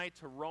tonight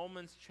to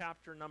Romans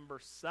chapter number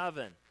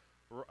 7.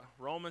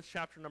 Romans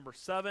chapter number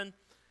 7.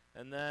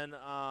 And then,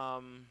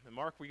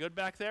 Mark, we good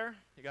back there?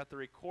 You got the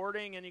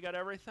recording and you got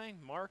everything?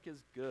 Mark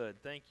is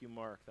good. Thank you,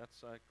 Mark.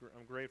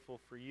 I'm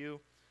grateful for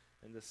you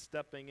and just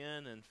stepping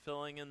in and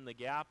filling in the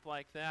gap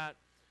like that.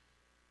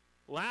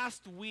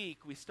 Last week,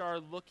 we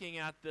started looking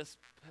at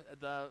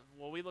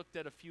we looked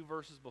at a few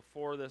verses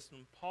before this,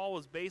 and Paul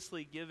was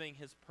basically giving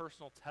his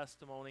personal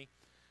testimony,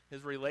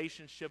 his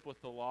relationship with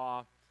the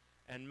law.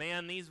 And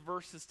man, these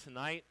verses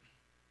tonight,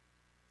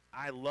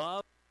 I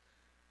love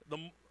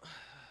them.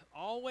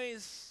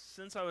 Always,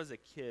 since I was a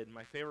kid,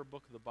 my favorite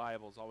book of the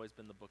Bible has always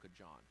been the book of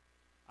John.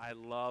 I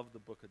love the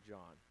book of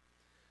John.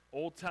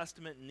 Old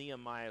Testament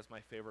Nehemiah is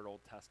my favorite Old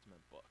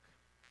Testament book.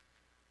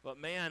 But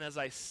man, as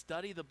I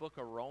study the book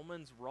of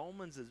Romans,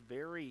 Romans is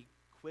very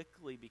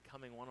quickly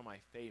becoming one of my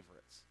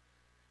favorites.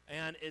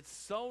 And it's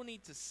so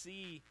neat to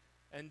see,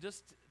 and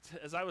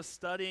as I was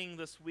studying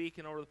this week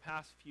and over the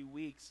past few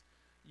weeks,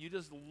 you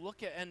just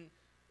look at, and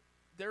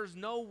there's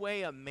no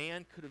way a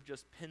man could have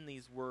just penned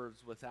these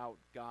words without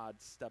God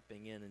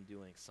stepping in and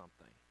doing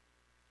something.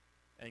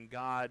 And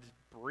God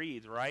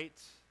breathed, right?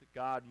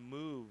 God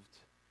moved.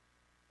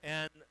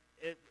 And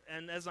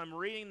as I'm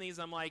reading these,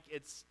 I'm like,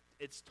 it's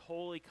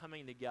totally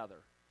coming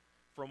together.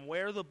 From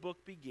where the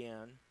book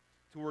began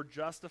to we're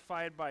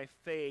justified by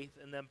faith,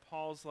 and then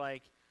Paul's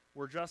like,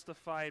 we're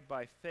justified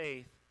by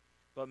faith,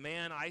 but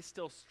man, I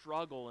still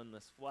struggle in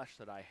this flesh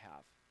that I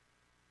have.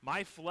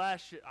 My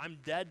flesh, I'm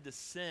dead to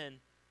sin,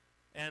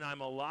 and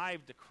I'm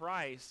alive to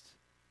Christ,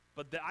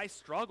 but I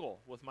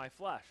struggle with my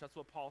flesh. That's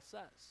what Paul says.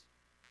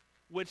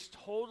 Which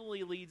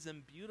totally leads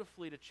him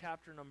beautifully to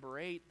chapter number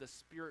 8, the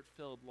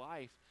Spirit-filled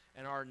life,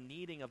 and our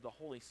needing of the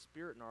Holy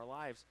Spirit in our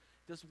lives.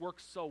 This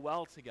works so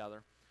well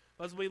together.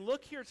 But as we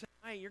look here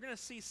tonight, you're going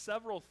to see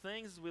several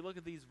things as we look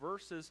at these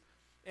verses,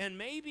 and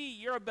maybe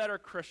you're a better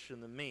Christian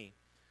than me.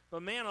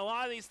 But man, a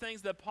lot of these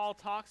things that Paul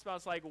talks about,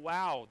 it's like,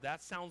 wow,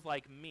 that sounds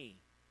like me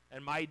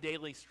and my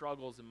daily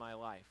struggles in my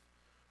life.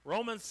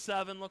 Romans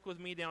 7, look with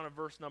me down at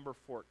verse number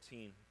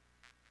 14.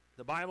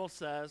 The Bible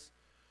says,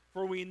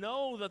 "For we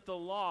know that the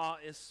law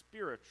is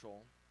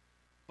spiritual,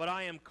 but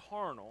I am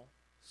carnal,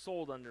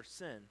 sold under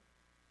sin.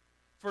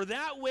 For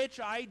that which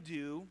I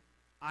do,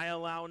 I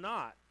allow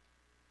not.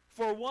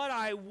 For what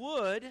I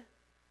would,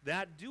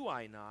 that do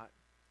I not.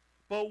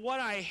 But what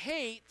I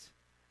hate,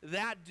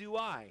 that do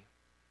I.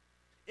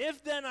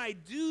 If then I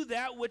do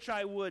that which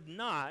I would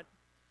not,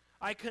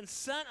 I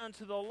consent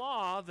unto the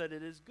law that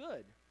it is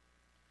good.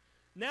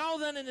 Now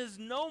then it is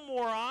no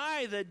more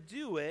I that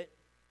do it,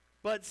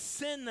 but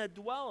sin that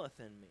dwelleth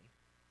in me.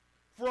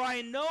 For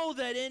I know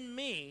that in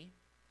me,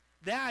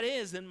 that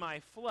is in my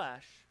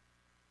flesh,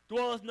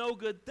 dwelleth no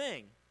good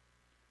thing.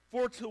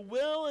 For to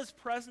will is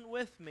present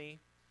with me,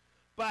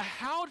 but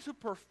how to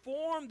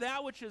perform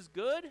that which is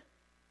good,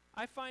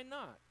 I find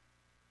not.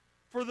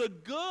 For the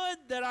good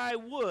that I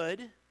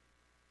would,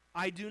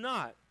 I do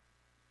not.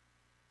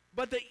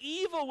 But the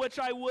evil which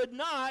I would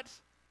not,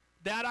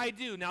 that I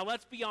do." Now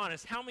let's be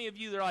honest. How many of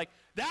you are like,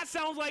 that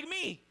sounds like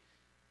me?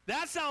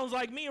 That sounds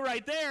like me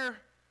right there.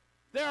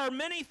 There are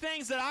many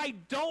things that I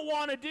don't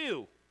want to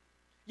do.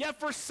 Yet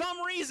for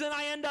some reason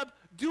I end up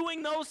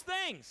doing those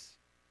things.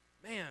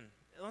 Man,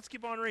 let's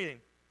keep on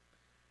reading.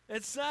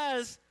 It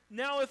says,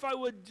 "Now if I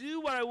would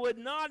do what I would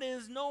not, it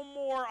is no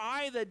more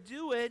I that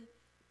do it,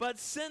 but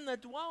sin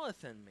that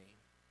dwelleth in me.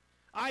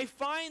 I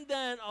find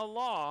then a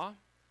law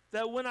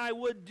that when I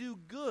would do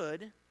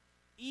good,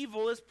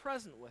 evil is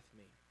present with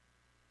me.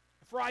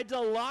 For I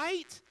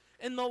delight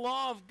in the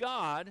law of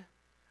God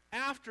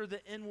after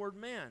the inward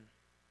man.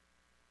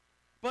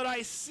 But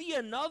I see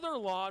another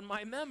law in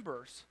my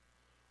members,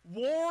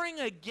 warring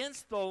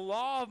against the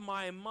law of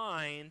my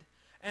mind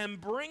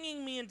and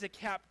bringing me into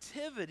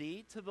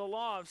captivity to the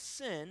law of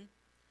sin,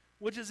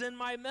 which is in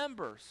my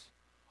members.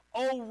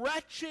 O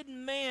wretched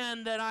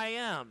man that I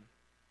am,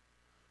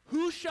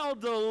 who shall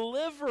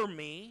deliver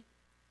me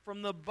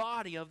from the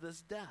body of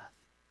this death?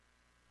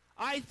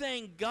 I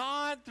thank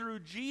God through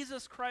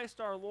Jesus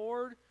Christ our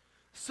Lord.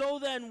 So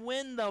then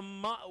with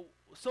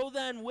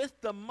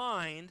the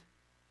mind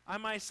I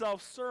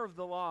myself serve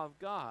the law of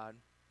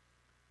God,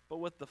 but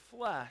with the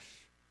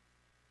flesh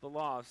the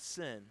law of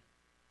sin."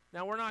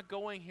 Now we're not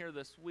going here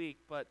this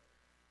week, but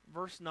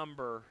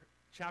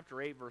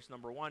chapter 8, verse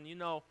number 1, you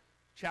know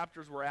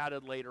chapters were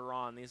added later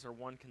on. These are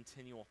one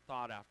continual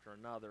thought after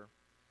another.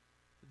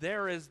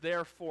 "There is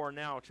therefore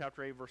now,"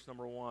 chapter 8, verse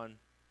number 1,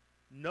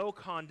 "no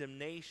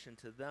condemnation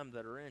to them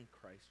that are in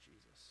Christ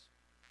Jesus,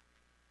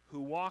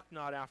 who walk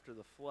not after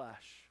the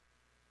flesh,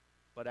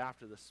 but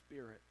after the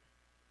Spirit.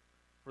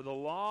 For the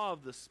law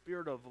of the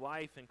Spirit of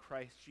life in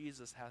Christ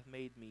Jesus hath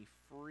made me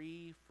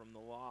free from the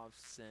law of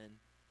sin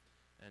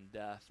and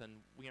death."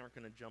 And we aren't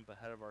going to jump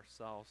ahead of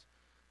ourselves.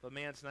 But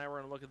man, tonight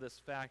we're going to look at this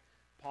fact.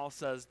 Paul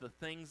says, the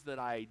things that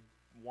I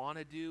want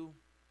to do,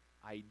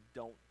 I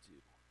don't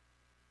do.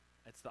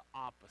 It's the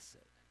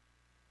opposite.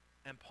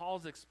 And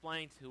Paul's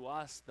explained to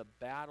us the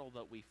battle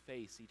that we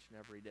face each and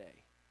every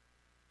day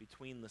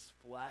between this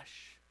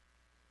flesh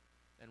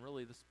and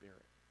really the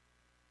Spirit.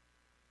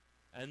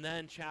 And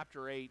then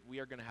chapter 8, we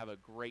are going to have a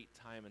great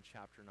time in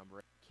chapter number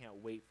 8.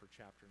 Can't wait for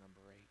chapter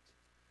number 8.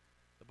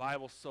 The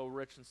Bible's so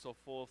rich and so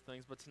full of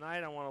things. But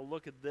tonight I want to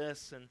look at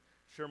this and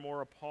share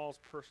more of Paul's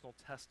personal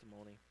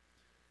testimony.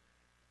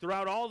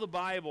 Throughout all the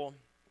Bible,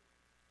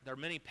 there are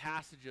many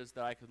passages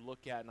that I could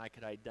look at and I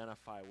could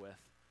identify with.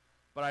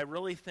 But I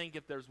really think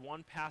if there's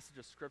one passage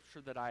of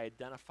Scripture that I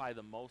identify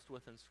the most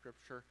with in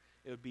Scripture,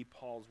 it would be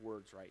Paul's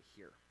words right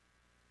here.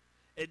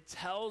 It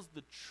tells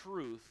the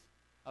truth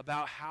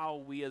about how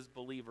we as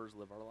believers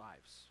live our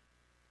lives.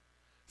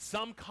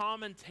 Some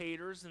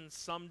commentators and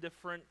some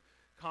different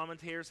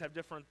commentators have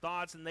different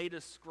thoughts, and they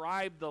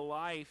describe the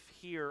life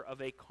here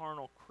of a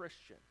carnal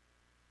Christian.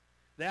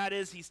 That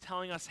is, he's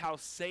telling us how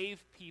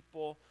saved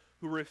people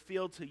who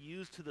refuse to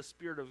use to the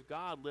Spirit of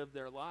God live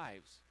their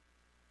lives.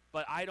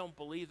 But I don't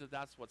believe that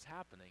that's what's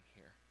happening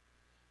here.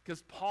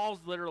 Because Paul's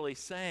literally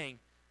saying,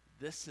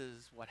 this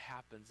is what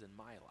happens in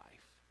my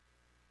life.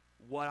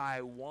 What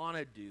I want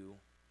to do,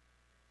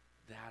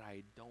 that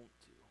I don't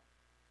do.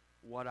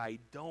 What I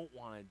don't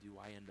want to do,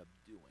 I end up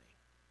doing.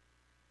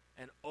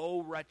 And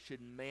oh,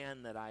 wretched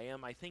man that I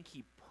am, I think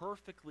he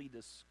perfectly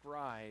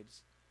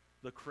describes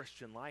the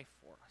Christian life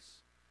for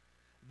us.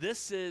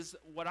 This is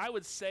what I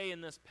would say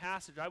in this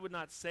passage. I would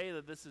not say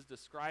that this is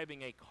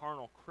describing a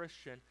carnal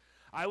Christian.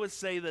 I would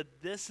say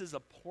that this is a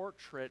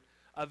portrait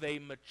of a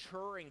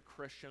maturing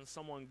Christian,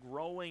 someone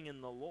growing in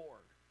the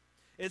Lord.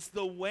 It's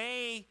the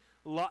way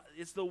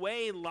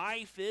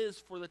life is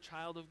for the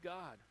child of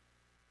God.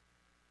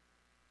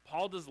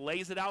 Paul just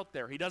lays it out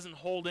there. He doesn't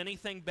hold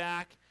anything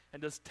back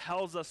and just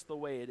tells us the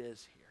way it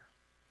is here.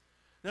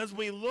 And as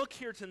we look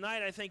here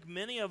tonight, I think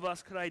many of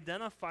us could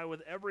identify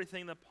with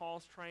everything that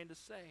Paul's trying to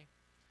say.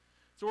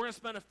 So we're going to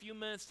spend a few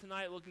minutes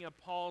tonight looking at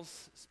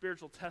Paul's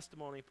spiritual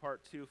testimony,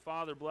 part 2.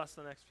 Father, bless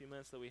the next few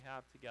minutes that we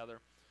have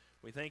together.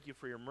 We thank you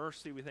for your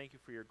mercy. We thank you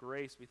for your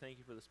grace. We thank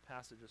you for this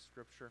passage of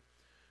Scripture.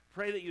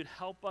 Pray that you'd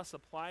help us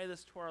apply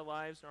this to our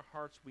lives and our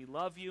hearts. We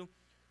love you.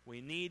 We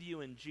need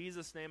you. In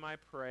Jesus' name I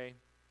pray.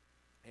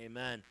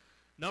 Amen.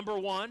 Number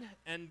 1,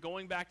 and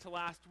going back to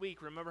last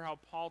week, remember how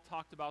Paul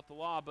talked about the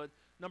law, but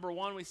number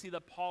 1, we see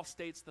that Paul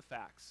states the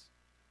facts.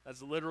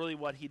 That's literally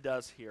what he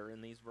does here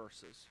in these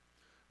verses.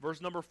 Verse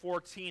number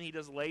 14, he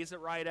just lays it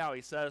right out.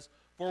 He says,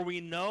 "For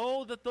we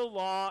know that the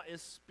law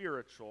is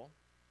spiritual,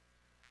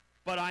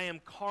 but I am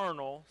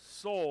carnal,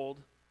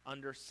 sold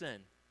under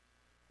sin."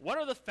 What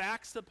are the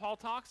facts that Paul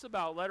talks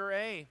about? Letter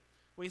A,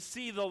 we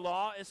see the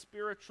law is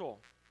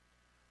spiritual.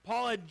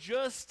 Paul had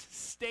just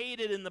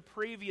stated in the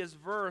previous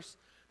verse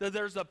that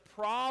there's a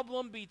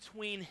problem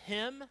between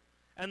him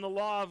and the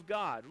law of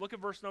God. Look at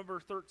verse number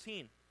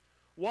 13.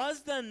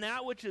 "Was then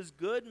that which is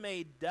good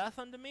made death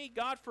unto me?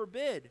 God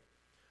forbid.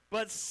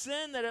 But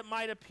sin, that it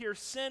might appear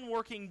sin,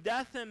 working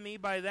death in me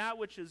by that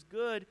which is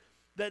good,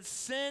 that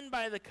sin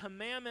by the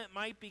commandment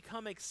might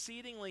become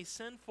exceedingly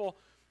sinful."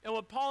 And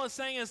what Paul is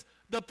saying is,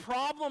 the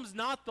problem's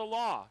not the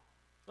law.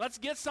 Let's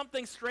get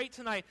something straight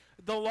tonight.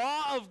 The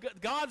law of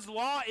God's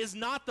law is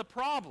not the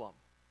problem.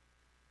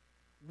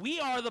 We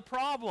are the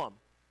problem.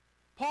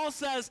 Paul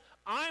says,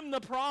 I'm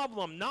the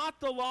problem, not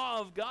the law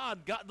of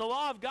God. The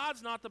law of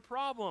God's not the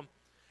problem.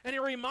 And it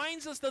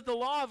reminds us that the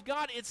law of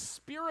God, it's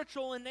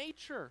spiritual in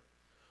nature.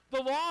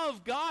 The law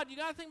of God, you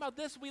got to think about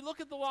this. We look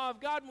at the law of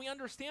God and we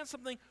understand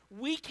something.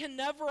 We can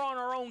never on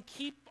our own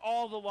keep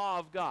all the law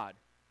of God.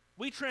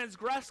 We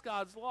transgress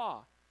God's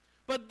law.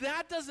 But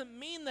that doesn't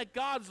mean that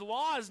God's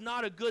law is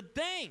not a good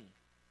thing.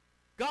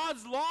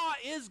 God's law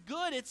is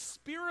good. It's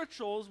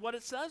spiritual is what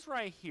it says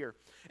right here.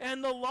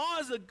 And the law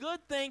is a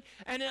good thing,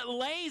 and it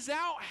lays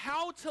out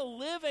how to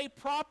live a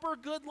proper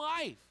good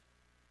life.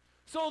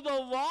 So the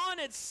law in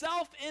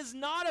itself is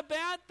not a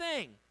bad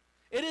thing.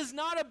 It is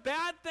not a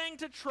bad thing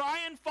to try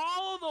and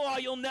follow the law.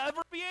 You'll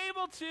never be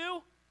able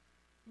to.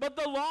 But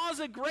the law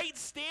is a great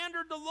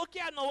standard to look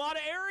at in a lot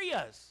of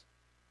areas.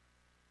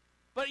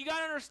 But you got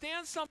to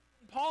understand something.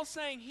 Paul's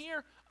saying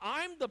here,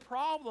 I'm the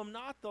problem,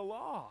 not the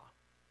law.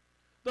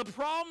 The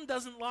problem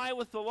doesn't lie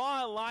with the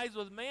law, it lies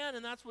with man,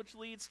 and that's what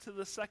leads to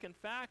the second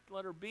fact,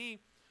 letter B,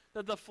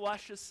 that the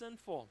flesh is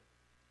sinful.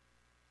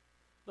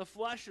 The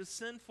flesh is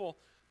sinful.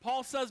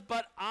 Paul says,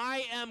 but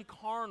I am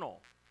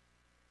carnal.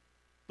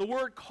 The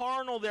word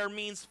carnal there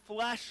means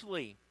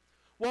fleshly.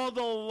 While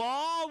the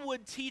law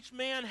would teach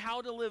man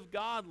how to live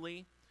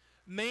godly,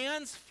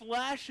 man's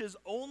flesh is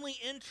only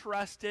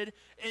interested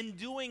in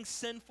doing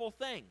sinful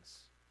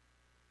things.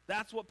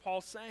 That's what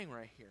Paul's saying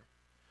right here.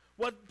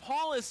 What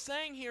Paul is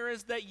saying here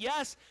is that,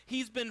 yes,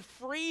 he's been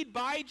freed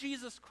by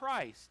Jesus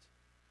Christ.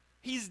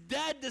 He's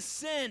dead to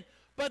sin,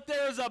 but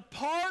there's a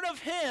part of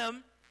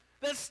him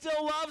that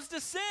still loves to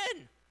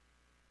sin.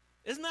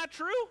 Isn't that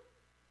true?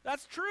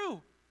 That's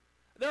true.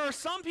 There are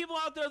some people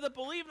out there that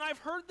believe, and I've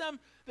heard them,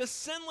 the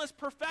sinless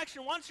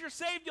perfection. Once you're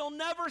saved, you'll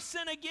never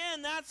sin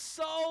again. That's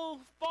so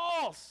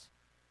false.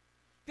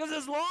 Because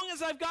as long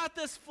as I've got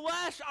this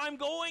flesh, I'm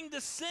going to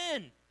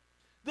sin.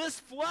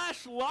 This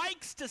flesh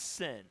likes to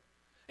sin.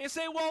 And you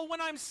say, well,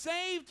 when I'm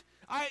saved,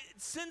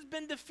 sin's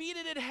been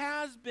defeated. It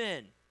has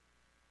been.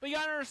 But you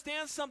got to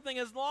understand something.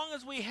 As long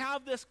as we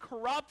have this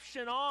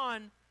corruption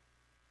on,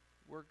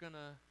 we're going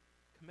to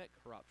commit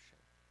corruption.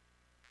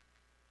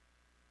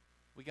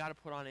 We got to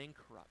put on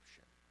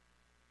incorruption.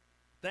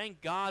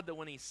 Thank God that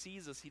when he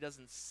sees us, he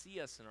doesn't see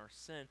us in our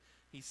sin.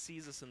 He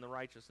sees us in the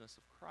righteousness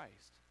of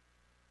Christ.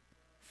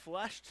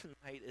 Flesh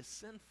tonight is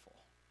sinful.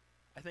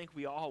 I think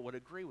we all would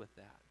agree with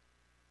that.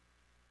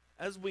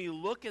 As we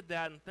look at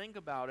that and think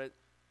about it,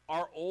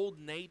 our old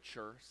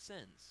nature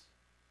sins.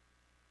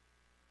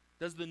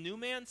 Does the new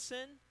man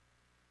sin?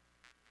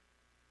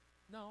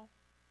 No.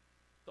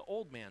 The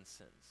old man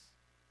sins.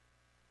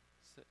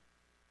 So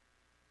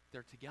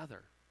they're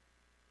together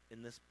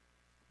in this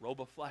robe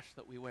of flesh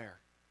that we wear.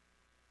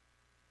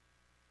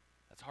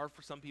 That's hard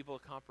for some people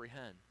to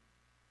comprehend.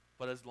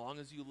 But as long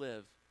as you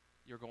live,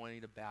 you're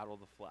going to battle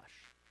the flesh.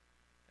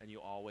 And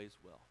you always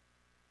will.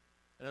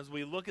 And as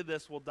we look at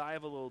this, we'll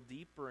dive a little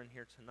deeper in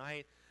here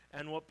tonight.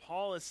 And what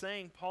Paul is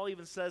saying, Paul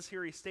even says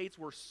here, he states,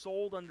 we're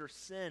sold under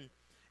sin.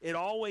 It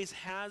always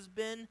has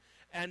been,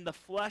 and the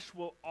flesh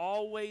will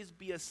always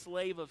be a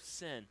slave of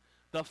sin.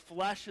 The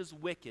flesh is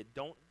wicked.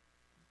 Don't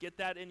get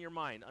that in your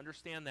mind.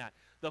 Understand that.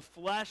 The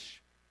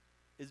flesh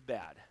is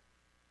bad.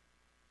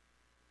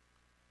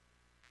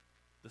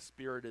 The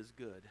Spirit is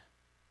good.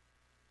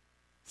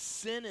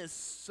 Sin is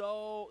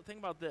so, think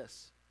about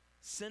this.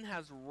 Sin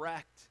has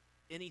wrecked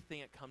anything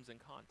it comes in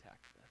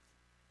contact with.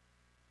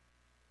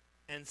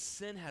 And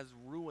sin has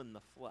ruined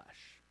the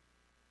flesh.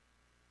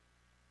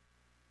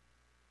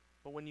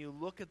 But when you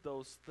look at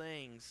those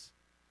things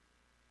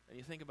and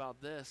you think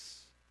about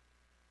this,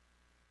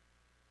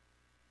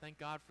 thank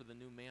God for the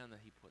new man that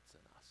he puts in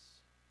us.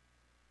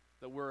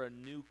 That we're a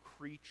new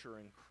creature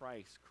in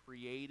Christ,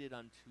 created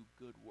unto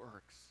good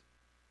works.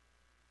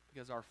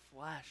 Because our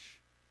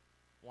flesh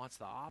wants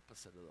the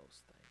opposite of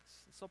those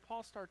things. And so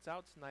Paul starts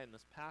out tonight in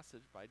this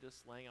passage by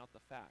just laying out the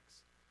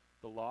facts.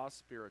 The law is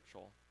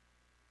spiritual,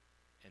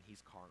 and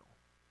he's carnal.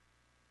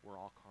 We're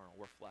all carnal.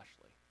 We're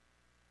fleshly.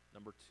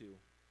 Number 2,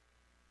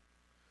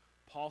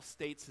 Paul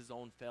states his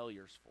own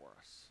failures for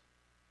us.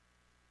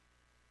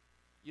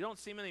 You don't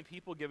see many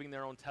people giving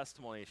their own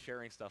testimony,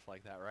 sharing stuff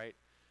like that, right?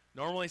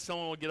 Normally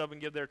someone will get up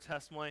and give their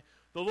testimony.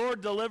 The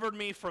Lord delivered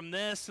me from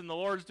this, and the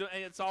Lord's doing,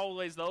 it's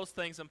always those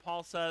things. And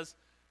Paul says,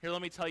 here,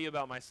 let me tell you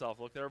about myself.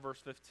 Look there, verse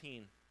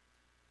 15.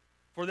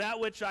 For that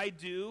which I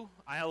do,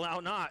 I allow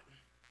not.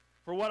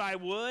 For what I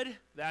would,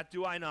 that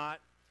do I not.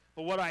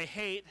 But what I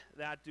hate,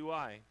 that do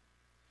I.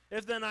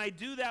 If then I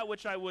do that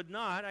which I would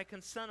not, I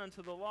consent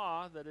unto the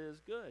law that it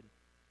is good.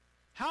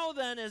 How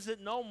then is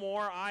it no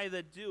more I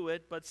that do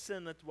it, but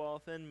sin that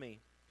dwelleth in me?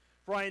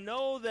 For I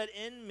know that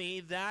in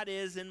me, that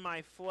is in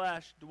my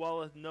flesh,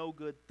 dwelleth no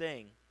good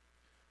thing.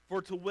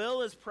 For to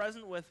will is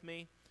present with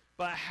me,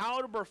 but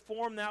how to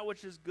perform that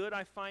which is good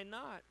I find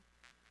not.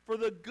 For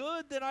the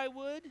good that I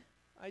would,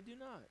 I do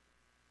not.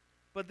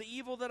 But the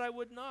evil that I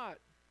would not,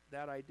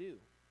 that I do.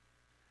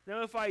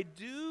 Now if I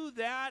do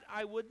that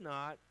I would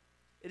not,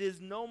 it is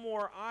no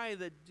more I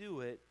that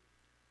do it,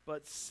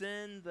 but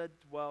sin that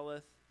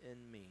dwelleth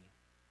in me.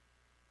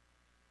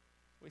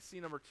 We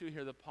see number 2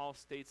 here that Paul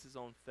states his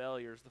own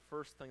failures. The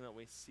first thing that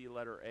we see,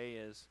 letter A,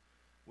 is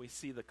we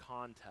see the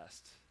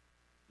contest,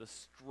 the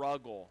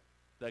struggle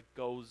that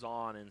goes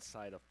on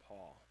inside of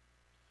Paul.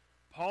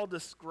 Paul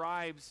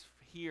describes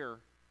here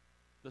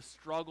the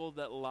struggle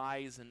that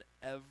lies in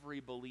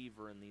every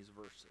believer in these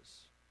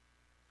verses.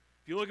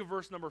 If you look at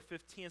verse number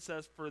 15, it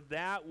says, for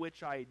that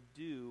which I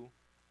do,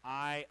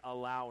 I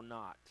allow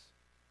not.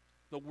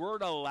 The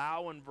word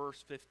allow in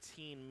verse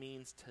 15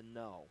 means to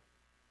know.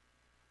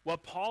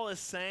 What Paul is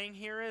saying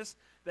here is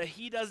that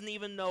he doesn't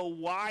even know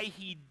why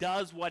he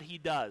does what he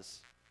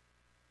does.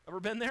 Ever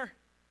been there?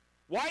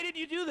 Why did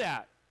you do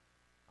that?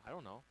 I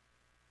don't know.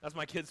 That's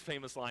my kid's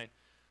famous line.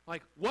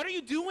 Like, what are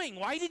you doing?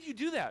 Why did you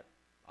do that?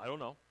 I don't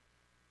know.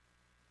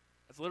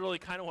 That's literally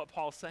kind of what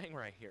Paul's saying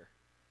right here.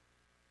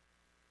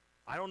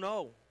 I don't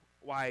know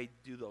why I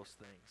do those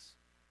things.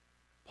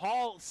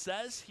 Paul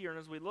says here, and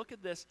as we look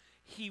at this,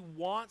 he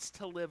wants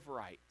to live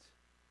right.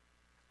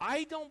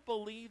 I don't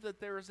believe that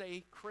there is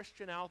a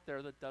Christian out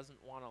there that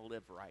doesn't want to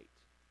live right.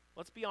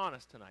 Let's be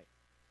honest tonight.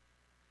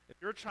 If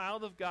you're a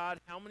child of God,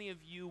 how many of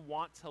you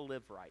want to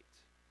live right?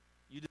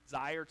 You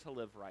desire to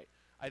live right.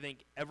 I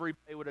think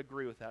everybody would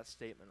agree with that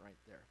statement right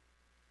there.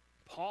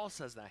 Paul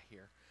says that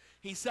here.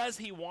 He says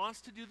he wants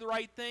to do the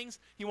right things.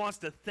 He wants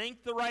to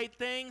think the right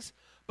things.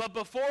 But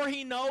before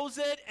he knows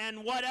it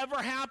and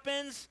whatever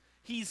happens,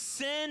 he's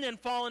sinned and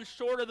fallen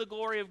short of the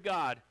glory of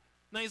God.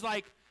 And he's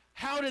like,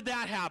 how did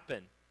that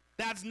happen?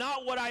 That's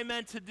not what I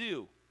meant to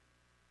do.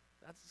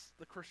 That's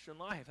the Christian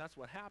life. That's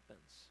what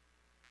happens.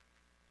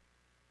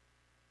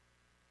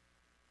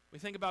 We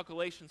think about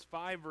Galatians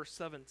 5, verse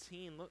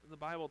 17. Look, the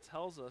Bible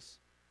tells us,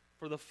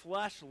 for the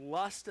flesh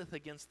lusteth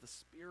against the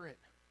spirit,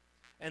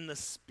 and the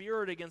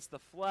spirit against the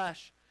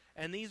flesh,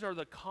 and these are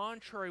the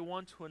contrary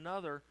one to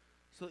another,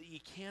 so that ye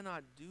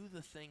cannot do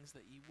the things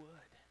that ye would.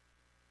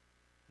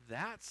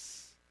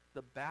 That's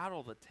the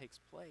battle that takes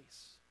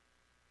place.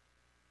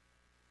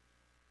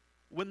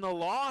 When the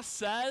law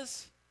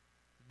says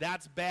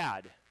that's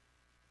bad,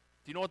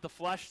 Do you know what the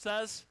flesh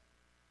says?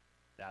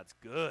 That's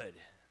good.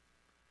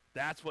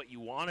 That's what you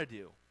want to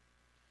do.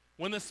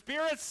 When the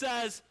Spirit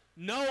says,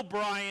 no,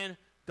 Brian,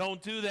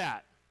 don't do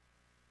that,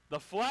 the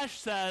flesh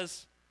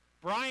says,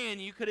 Brian,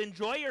 you could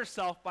enjoy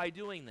yourself by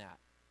doing that.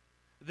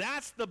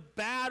 That's the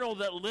battle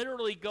that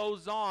literally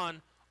goes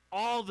on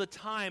all the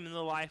time in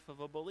the life of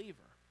a believer.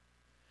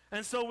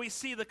 And so we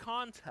see the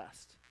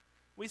contest.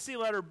 We see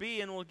letter B,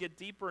 and we'll get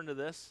deeper into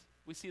this.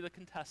 We see the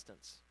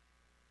contestants.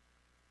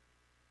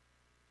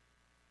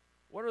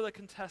 What are the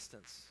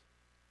contestants?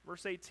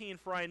 Verse 18,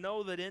 for I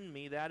know that in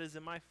me, that is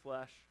in my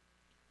flesh,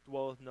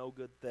 dwelleth no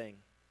good thing.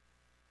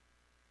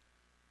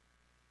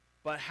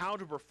 But how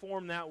to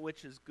perform that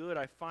which is good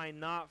I find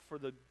not, for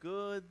the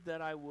good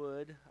that I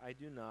would I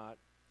do not,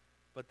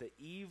 but the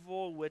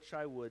evil which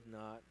I would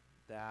not,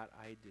 that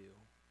I do.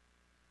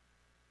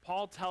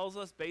 Paul tells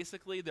us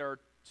basically there are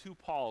two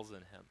Pauls in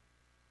him.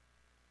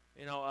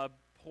 You know, a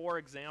poor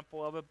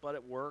example of it, but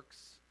it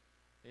works.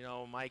 You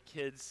know, my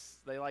kids,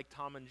 they like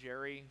Tom and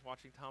Jerry,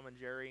 watching Tom and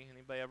Jerry.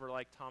 Anybody ever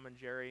like Tom and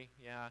Jerry?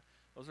 Yeah,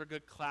 those are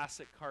good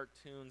classic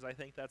cartoons. I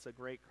think that's a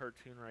great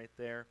cartoon right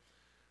there.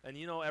 And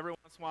you know, every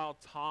once in a while,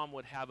 Tom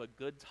would have a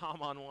good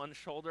Tom on one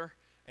shoulder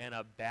and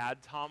a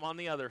bad Tom on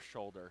the other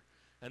shoulder.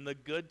 And the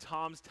good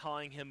Tom's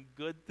telling him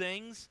good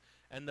things,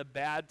 and the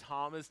bad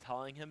Tom is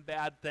telling him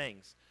bad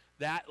things.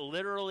 That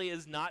literally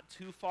is not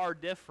too far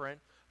different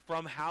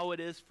from how it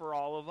is for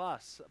all of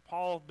us.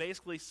 Paul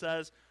basically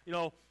says, you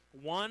know,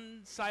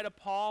 one side of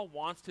Paul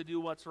wants to do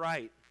what's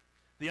right.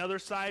 The other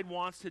side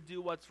wants to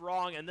do what's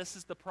wrong, and this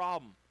is the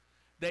problem.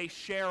 They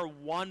share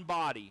one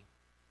body,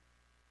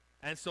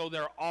 and so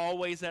they're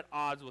always at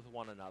odds with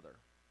one another.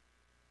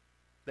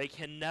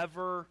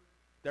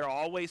 They're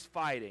always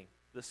fighting.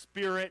 The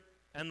spirit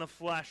and the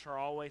flesh are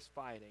always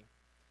fighting.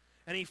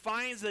 And he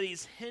finds that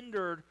he's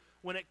hindered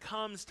when it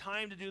comes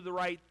time to do the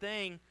right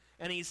thing,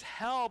 and he's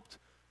helped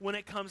when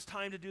it comes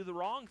time to do the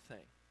wrong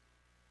thing.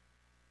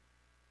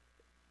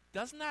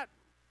 Doesn't that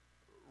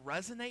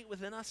resonate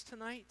within us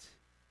tonight?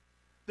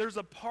 There's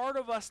a part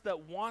of us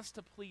that wants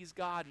to please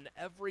God in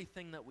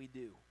everything that we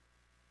do.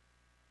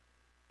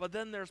 But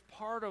then there's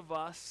part of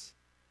us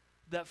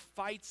that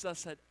fights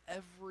us at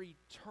every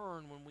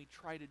turn when we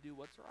try to do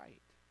what's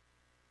right.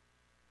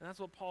 And that's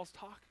what Paul's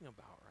talking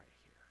about right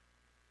here.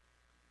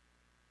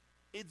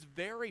 It's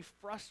very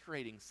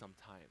frustrating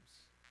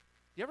sometimes.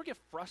 Do you ever get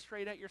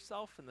frustrated at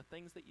yourself and the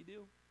things that you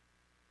do?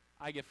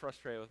 I get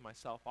frustrated with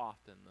myself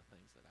often in the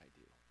things that I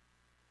do.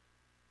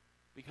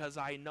 Because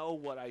I know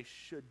what I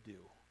should do.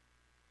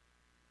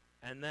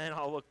 And then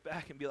I'll look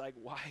back and be like,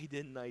 why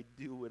didn't I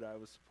do what I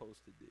was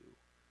supposed to do?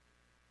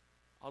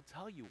 I'll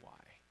tell you why.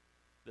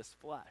 This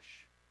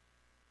flesh.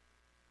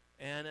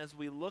 And as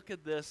we look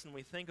at this and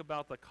we think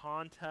about the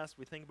contest,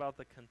 we think about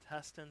the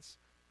contestants,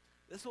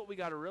 this is what we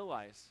got to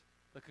realize,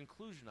 the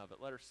conclusion of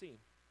it. Letter C,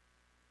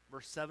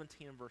 verse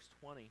 17 and verse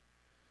 20.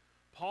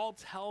 Paul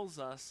tells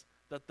us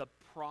that the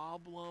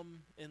problem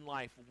in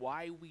life,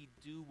 why we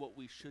do what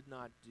we should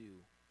not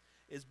do,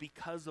 is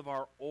because of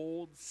our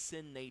old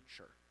sin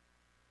nature.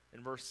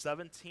 In verse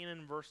 17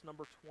 and verse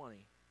number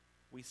 20,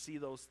 we see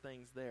those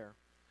things there.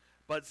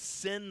 But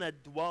sin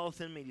that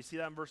dwelleth in me. Do you see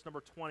that in verse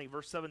number 20?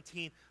 Verse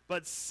 17,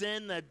 but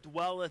sin that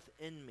dwelleth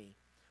in me.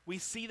 We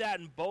see that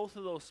in both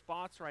of those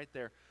spots right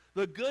there.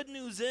 The good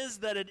news is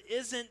that it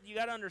isn't, you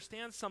got to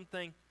understand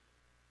something.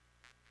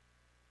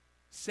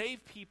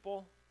 Saved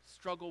people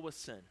struggle with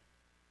sin.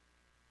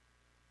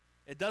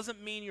 It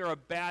doesn't mean you're a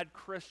bad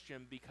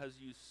Christian because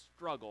you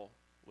struggle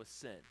with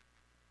sin.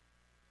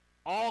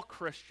 All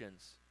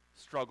Christians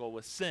struggle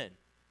with sin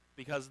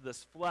because of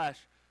this flesh,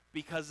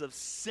 because of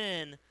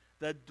sin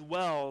that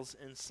dwells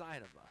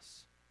inside of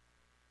us.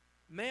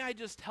 May I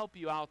just help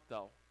you out,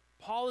 though?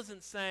 Paul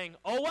isn't saying,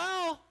 oh,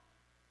 well,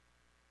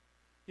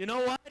 you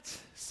know what?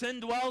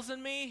 Sin dwells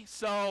in me,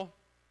 so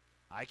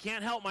I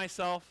can't help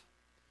myself.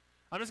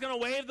 I'm just going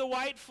to wave the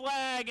white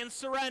flag and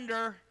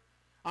surrender.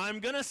 I'm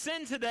going to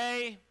sin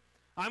today.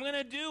 I'm going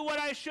to do what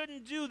I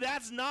shouldn't do.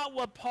 That's not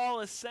what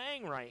Paul is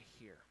saying right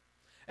here.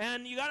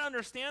 And you got to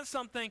understand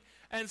something,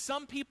 and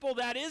some people,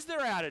 that is their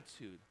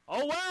attitude.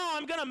 Oh, well,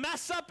 I'm going to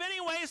mess up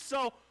anyway,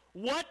 so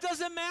what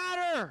does it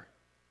matter?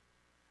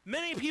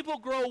 Many people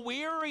grow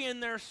weary in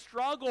their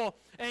struggle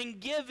and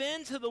give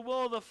in to the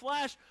will of the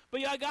flesh,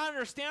 but you got to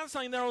understand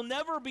something. There will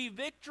never be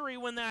victory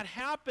when that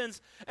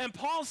happens, and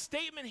Paul's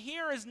statement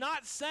here is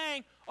not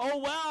saying, oh,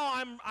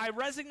 well, I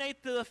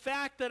resignate to the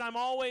fact that I'm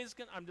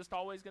just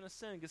always going to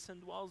sin because sin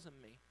dwells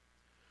in me.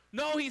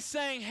 No, he's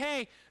saying,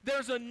 hey,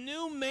 there's a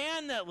new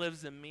man that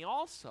lives in me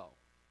also.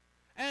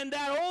 And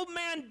that old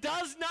man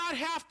does not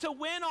have to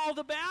win all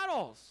the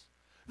battles.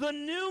 The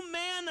new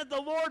man that the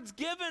Lord's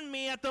given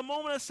me at the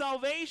moment of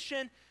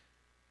salvation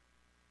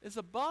is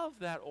above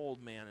that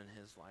old man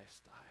in his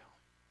lifestyle.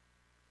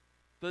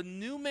 The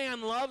new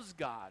man loves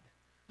God.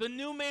 The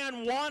new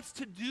man wants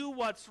to do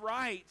what's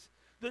right.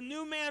 The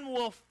new man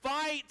will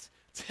fight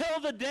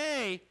till the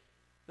day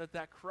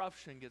that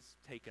corruption gets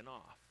taken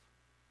off.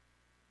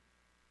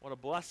 What a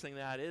blessing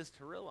that is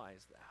to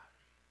realize that.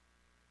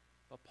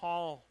 But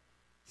Paul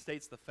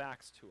states the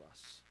facts to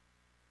us.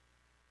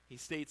 He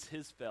states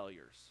his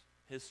failures,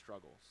 his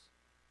struggles.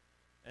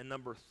 And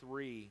number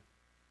 3,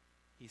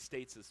 he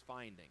states his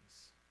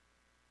findings.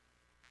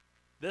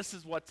 This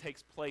is what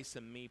takes place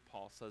in me,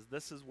 Paul says.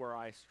 This is where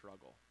I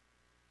struggle.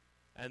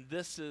 And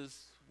this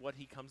is what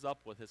he comes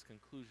up with, his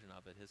conclusion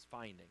of it, his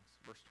findings.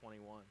 Verse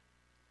 21.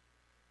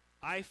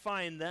 I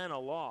find then a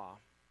law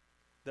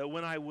that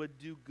when I would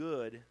do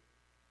good,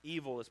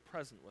 evil is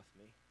present with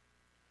me.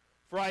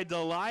 For I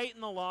delight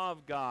in the law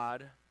of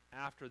God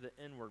after the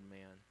inward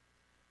man.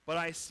 But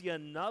I see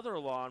another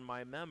law in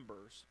my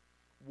members,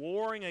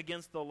 warring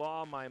against the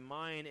law of my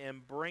mind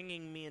and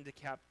bringing me into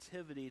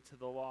captivity to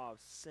the law of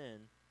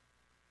sin,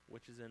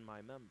 which is in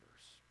my members.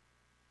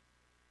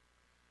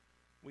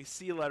 We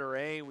see letter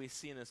A, we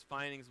see in his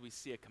findings, we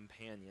see a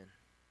companion.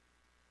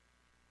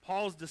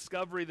 Paul's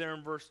discovery there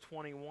in verse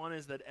 21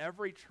 is that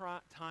every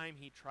time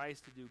he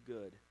tries to do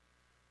good,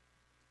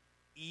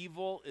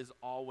 evil is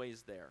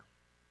always there.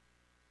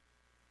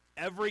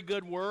 Every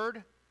good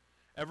word,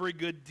 every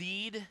good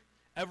deed,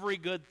 every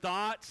good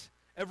thought,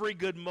 every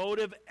good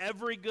motive,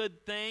 every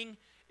good thing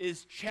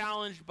is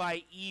challenged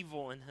by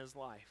evil in his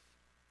life.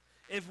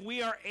 If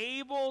we are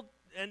able,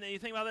 and you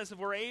think about this, if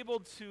we're able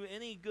to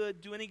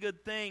do any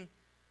good thing,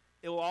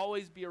 it will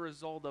always be a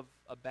result of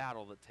a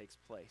battle that takes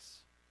place.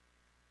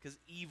 Because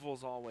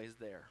evil's always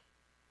there.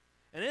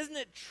 And isn't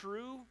it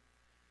true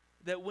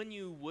that when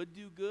you would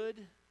do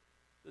good,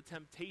 the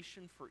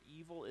temptation for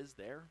evil is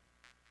there?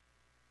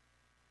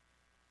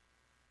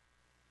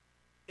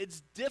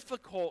 It's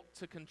difficult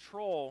to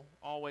control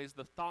always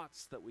the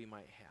thoughts that we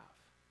might have.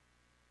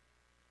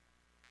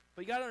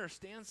 But you got to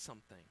understand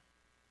something.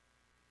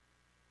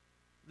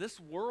 This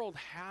world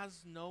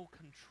has no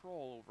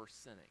control over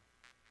sinning.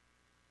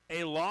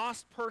 A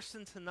lost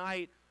person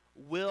tonight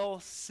will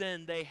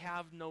sin. They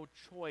have no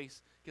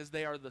choice because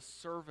they are the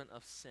servant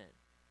of sin.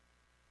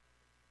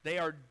 They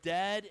are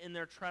dead in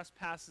their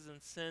trespasses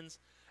and sins.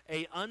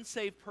 An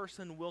unsaved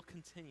person will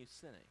continue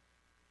sinning.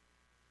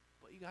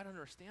 But you got to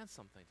understand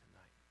something tonight.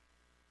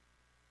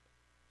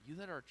 You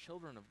that are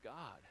children of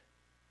God,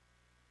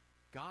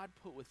 God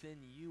put within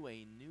you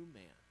a new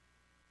man.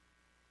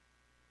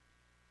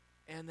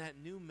 And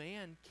that new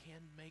man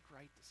can make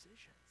right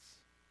decisions.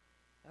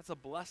 That's a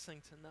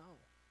blessing to know.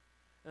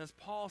 And as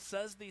Paul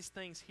says these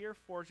things here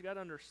for us, you got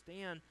to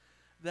understand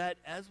that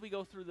as we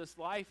go through this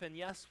life, and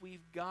yes,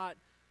 we've got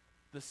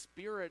the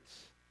Spirit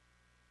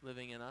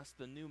living in us,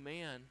 the new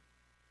man,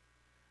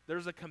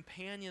 there's a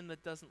companion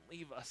that doesn't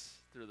leave us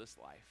through this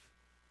life.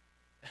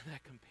 And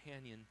that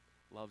companion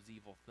loves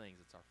evil things.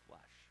 It's our flesh.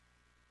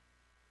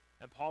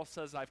 And Paul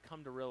says, I've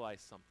come to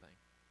realize something.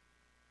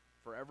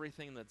 For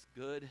everything that's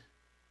good,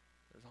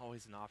 there's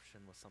always an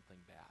option with something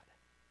bad.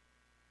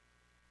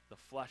 The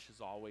flesh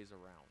is always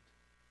around.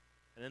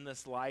 And in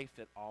this life,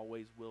 it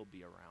always will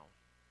be around.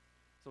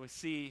 So we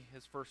see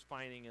his first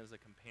finding as a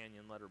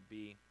companion, letter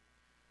B.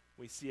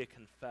 We see a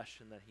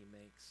confession that he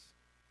makes.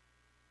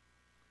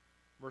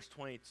 Verse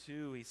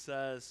 22, he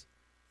says,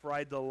 for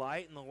I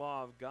delight in the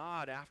law of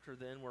God after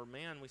the inward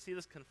man. We see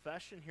this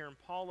confession here, and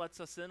Paul lets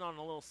us in on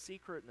a little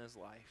secret in his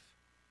life.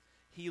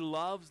 He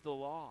loves the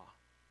law.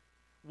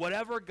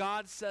 Whatever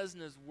God says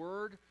in his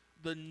word,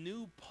 the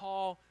new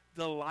Paul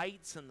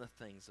delights in the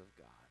things of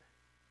God.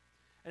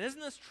 And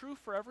isn't this true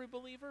for every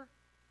believer?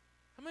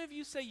 How many of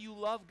you say you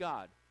love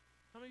God?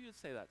 How many of you would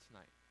say that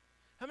tonight?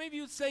 How many of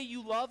you would say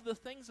you love the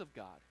things of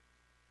God?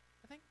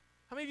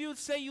 How many of you would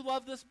say you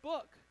love this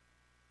book?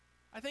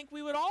 I think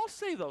we would all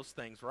say those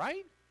things,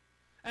 right?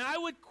 And I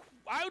would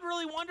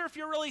really wonder if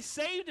you're really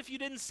saved if you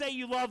didn't say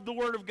you loved the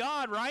Word of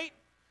God, right?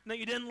 And that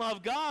you didn't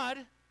love God.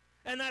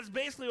 And that's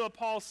basically what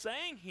Paul's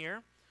saying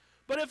here.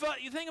 But if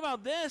you think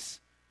about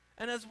this,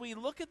 and as we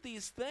look at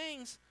these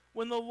things,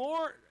 when the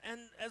Lord, and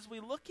as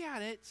we look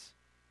at it,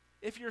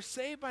 if you're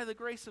saved by the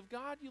grace of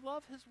God, you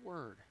love His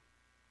Word.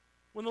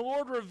 When the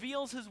Lord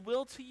reveals His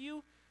will to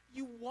you,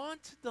 you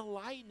want to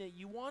delight in it.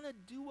 You want to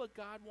do what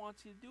God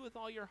wants you to do with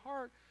all your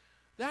heart.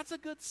 That's a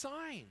good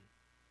sign.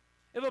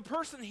 If a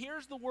person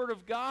hears the Word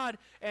of God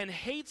and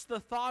hates the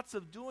thoughts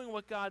of doing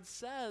what God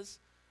says,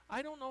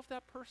 I don't know if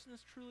that person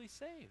is truly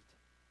saved.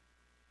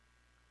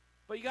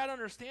 But you got to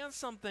understand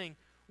something.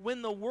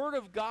 When the Word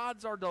of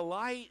God's our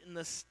delight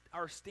and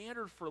our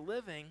standard for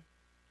living,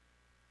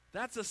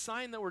 that's a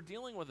sign that we're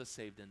dealing with a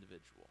saved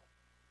individual.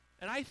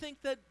 And I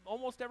think that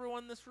almost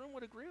everyone in this room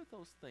would agree with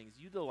those things.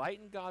 You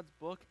delight in God's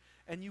book,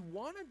 and you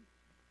want to.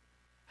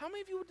 How many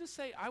of you would just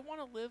say, I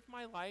want to live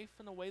my life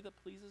in a way that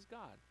pleases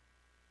God?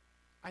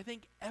 I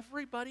think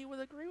everybody would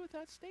agree with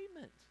that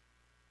statement.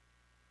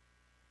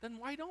 Then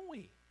why don't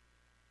we?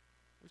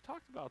 We've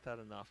talked about that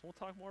enough. We'll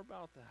talk more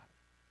about that.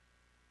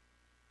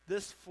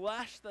 This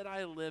flesh that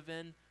I live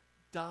in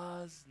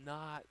does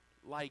not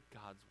like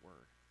God's word.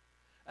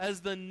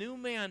 As the new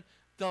man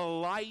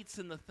delights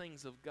in the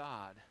things of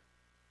God,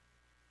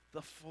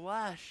 the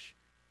flesh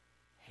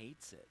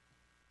hates it.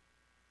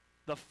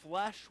 The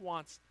flesh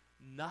wants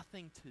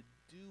nothing to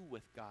do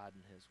with God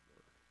and His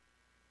word.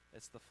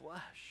 It's the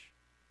flesh.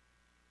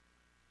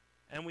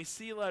 And we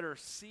see letter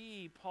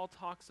C, Paul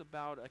talks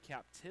about a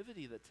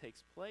captivity that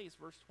takes place.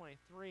 Verse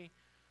 23,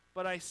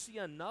 but I see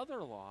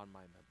another law in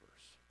my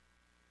members,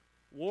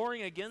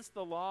 warring against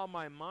the law of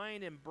my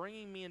mind and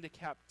bringing me into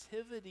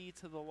captivity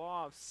to the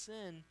law of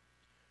sin,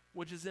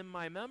 which is in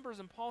my members.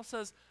 And Paul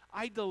says,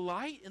 I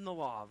delight in the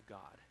law of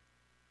God.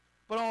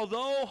 But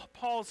although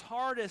Paul's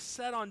heart is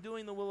set on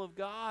doing the will of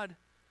God,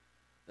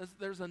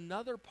 there's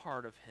another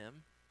part of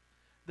him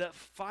that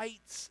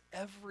fights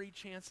every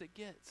chance it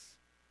gets.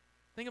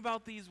 Think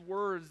about these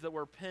words that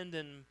were penned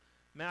in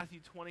Matthew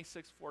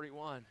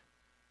 26:41.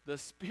 The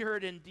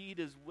spirit indeed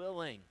is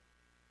willing,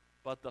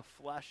 but the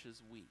flesh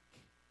is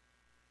weak.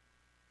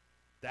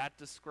 That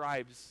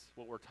describes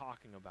what we're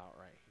talking about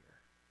right here.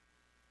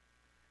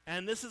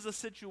 And this is a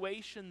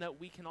situation that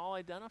we can all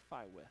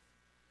identify with.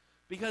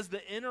 Because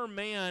the inner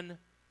man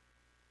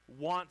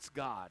wants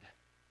God.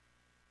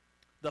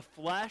 The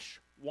flesh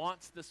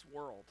wants this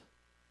world.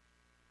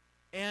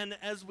 And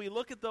as we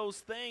look at those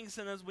things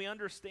and as we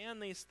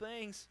understand these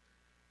things,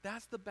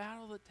 that's the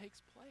battle that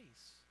takes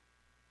place.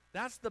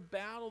 That's the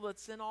battle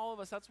that's in all of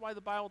us. That's why the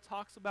Bible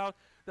talks about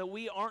that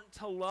we aren't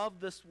to love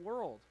this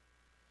world.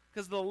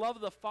 Because the love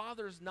of the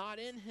Father is not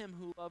in him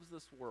who loves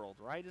this world,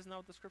 right? Isn't that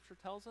what the Scripture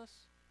tells us?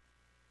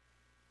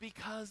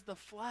 Because the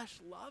flesh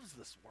loves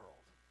this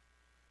world.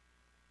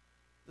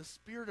 The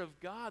Spirit of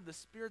God, the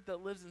Spirit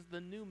that lives in the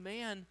new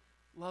man,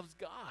 loves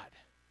God.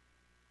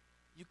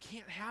 You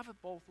can't have it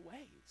both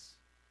ways.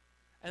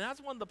 And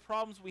that's one of the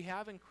problems we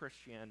have in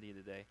Christianity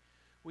today.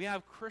 We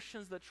have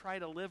Christians that try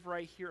to live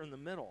right here in the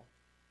middle.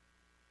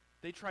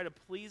 They try to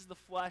please the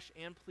flesh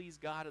and please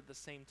God at the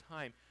same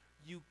time.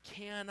 You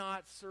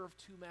cannot serve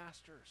two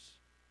masters.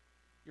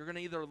 You're going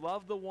to either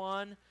love the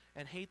one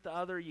and hate the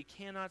other. You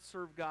cannot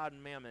serve God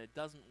and mammon. It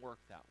doesn't work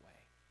that way.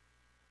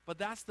 But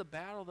that's the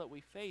battle that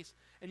we face.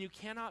 And you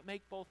cannot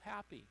make both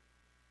happy.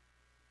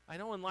 I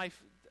know in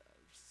life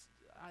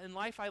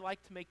I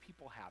like to make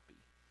people happy.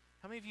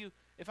 How many of you,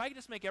 if I could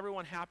just make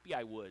everyone happy,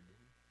 I would.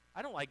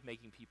 I don't like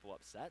making people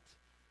upset.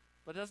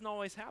 But it doesn't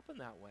always happen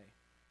that way.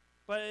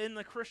 But in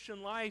the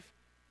Christian life,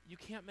 you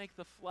can't make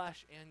the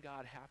flesh and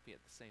God happy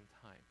at the same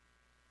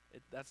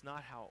time. That's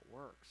not how it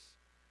works.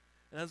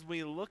 And as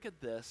we look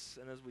at this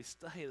and as we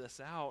study this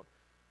out,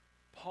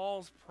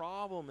 Paul's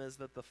problem is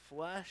that the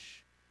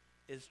flesh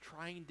is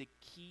trying to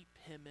keep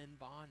him in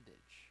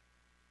bondage.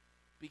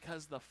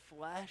 Because the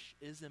flesh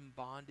is in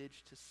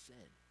bondage to sin.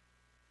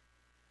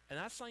 And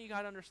that's something you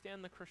got to understand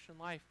in the Christian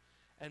life.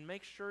 And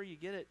make sure you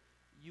get it.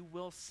 You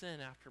will sin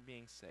after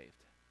being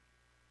saved.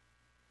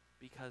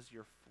 Because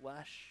your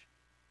flesh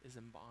is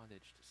in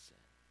bondage to sin.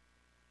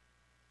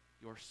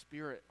 Your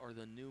spirit, or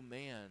the new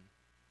man,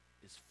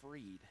 is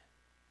freed.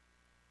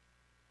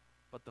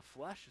 But the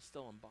flesh is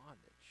still in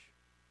bondage.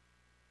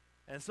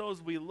 And so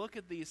as we look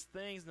at these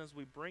things and as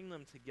we bring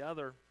them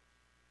together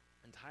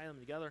and tie them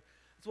together,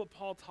 that's what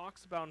Paul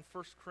talks about in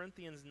 1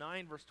 Corinthians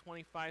 9, verse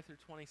 25 through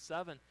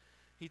 27.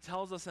 He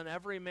tells us, and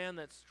every man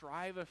that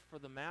striveth for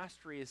the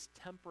mastery is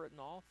temperate in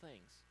all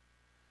things.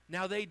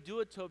 Now they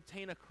do it to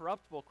obtain a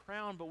corruptible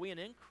crown, but we an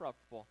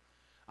incorruptible.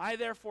 I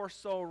therefore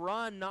so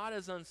run, not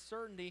as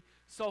uncertainty,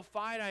 so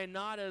fight I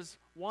not as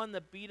one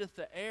that beateth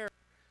the air,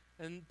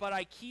 but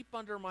I keep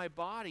under my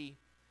body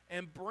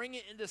and bring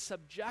it into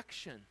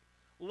subjection,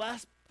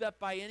 lest that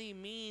by any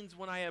means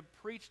when I have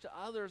preached to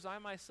others, I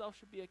myself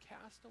should be a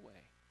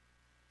castaway.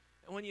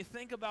 And when you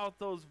think about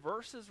those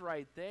verses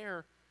right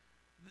there,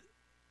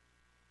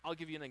 I'll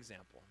give you an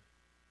example.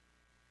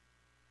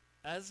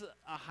 As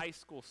a high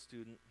school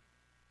student,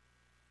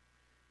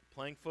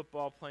 playing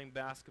football, playing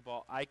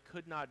basketball, I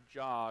could not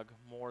jog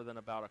more than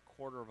about a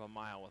quarter of a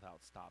mile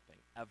without stopping,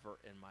 ever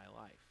in my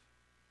life.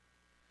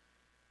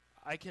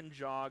 I can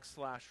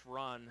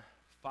jog/run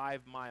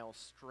 5 miles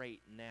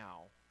straight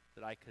now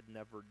that I could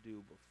never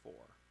do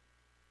before.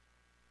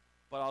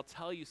 But I'll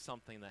tell you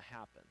something that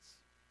happens.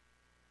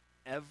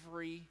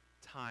 Every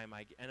time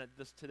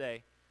this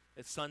today,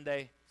 it's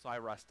Sunday, so I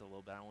rested a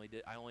little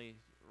bit. I only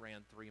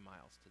ran 3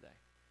 miles today.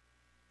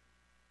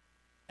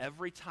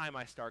 Every time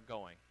I start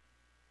going,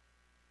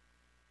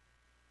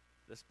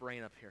 this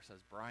brain up here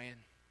says, Brian,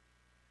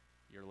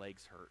 your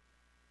legs hurt.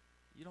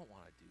 You don't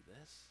want to do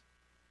this.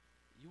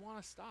 You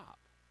want to stop.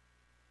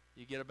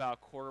 You get about a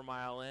quarter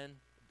mile in.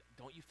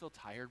 Don't you feel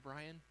tired,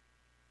 Brian?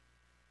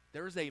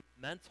 There's a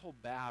mental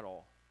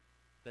battle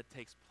that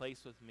takes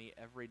place with me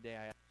every day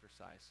I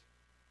exercise.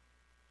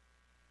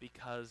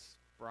 Because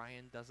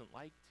Brian doesn't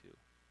like to.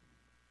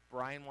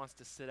 Brian wants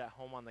to sit at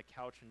home on the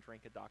couch and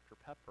drink a Dr.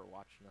 Pepper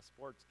watching a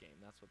sports game.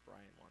 That's what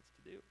Brian wants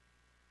to do.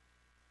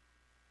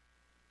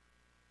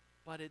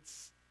 But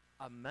it's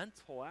a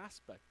mental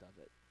aspect of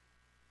it.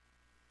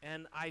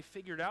 And I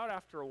figured out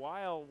after a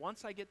while,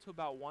 once I get to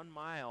about 1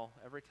 mile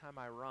every time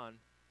I run,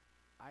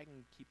 I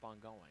can keep on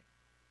going.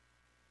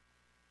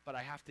 But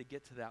I have to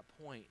get to that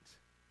point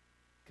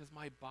because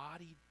my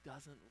body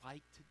doesn't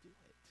like to do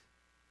it.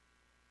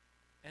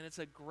 And it's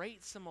a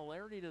great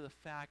similarity to the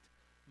fact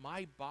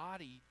my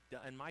body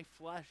and my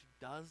flesh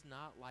does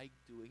not like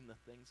doing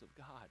the things of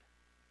God.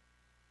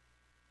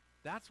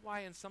 That's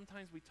why, and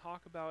sometimes we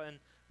talk about, and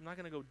I'm not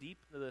going to go deep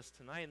into this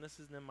tonight, and this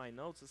isn't in my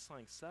notes, it's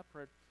something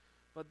separate,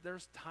 but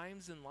there's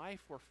times in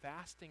life where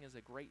fasting is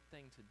a great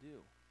thing to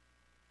do.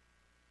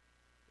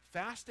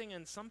 Fasting,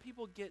 and some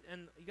people get,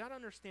 and you got to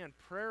understand,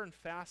 prayer and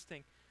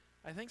fasting,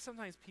 I think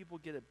sometimes people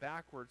get it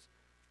backwards.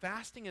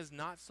 Fasting is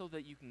not so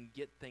that you can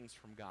get things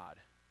from God.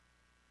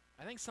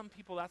 I think some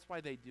people, that's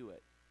why they do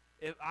it.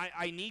 If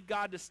I need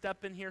God to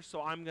step in here,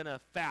 so I'm going to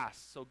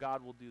fast so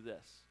God will do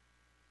this.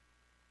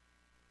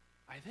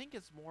 I think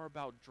it's more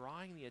about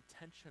drawing the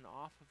attention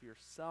off of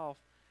yourself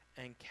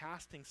and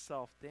casting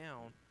self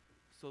down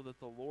so that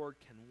the Lord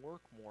can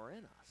work more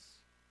in us.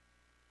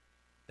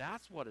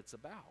 That's what it's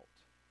about.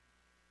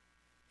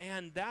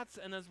 And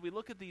as we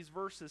look at these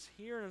verses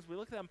here, and as we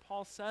look at them,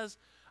 Paul says,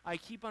 I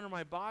keep under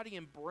my body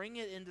and bring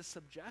it into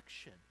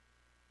subjection.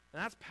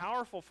 And that's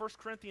powerful. 1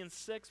 Corinthians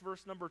 6,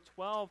 verse number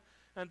 12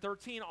 and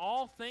 13,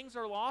 all things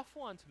are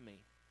lawful unto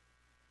me,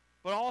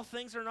 but all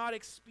things are not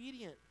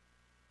expedient.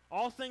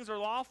 All things are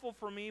lawful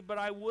for me, but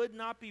I would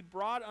not be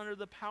brought under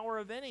the power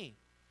of any.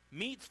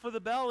 Meats for the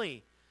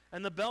belly,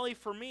 and the belly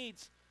for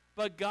meats,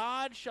 but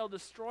God shall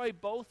destroy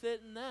both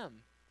it and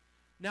them.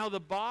 Now the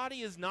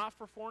body is not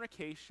for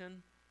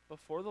fornication, but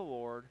for the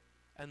Lord,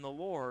 and the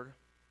Lord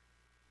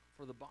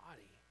for the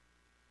body.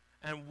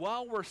 And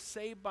while we're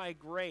saved by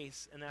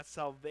grace, and that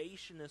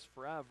salvation is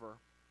forever,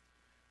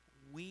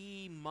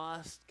 we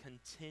must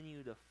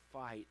continue to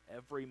fight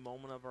every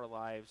moment of our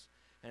lives,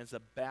 and it's a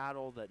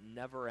battle that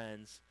never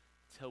ends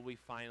till we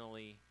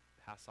finally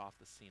pass off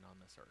the scene on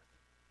this earth.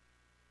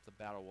 It's a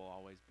battle we'll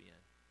always be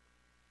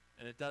in.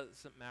 And it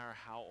doesn't matter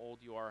how old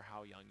you are,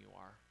 how young you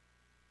are.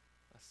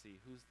 Let's see,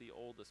 who's the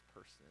oldest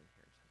person in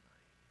here tonight?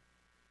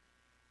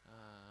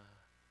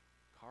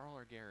 Carl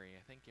or Gary?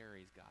 I think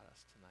Gary's got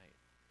us tonight.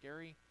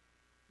 Gary,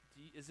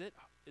 is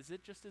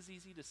it just as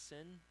easy to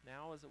sin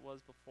now as it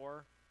was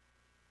before?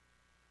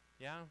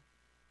 Yeah?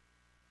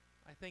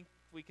 I think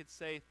we could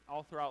say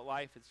all throughout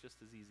life it's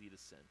just as easy to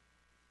sin.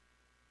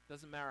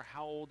 Doesn't matter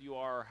how old you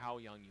are or how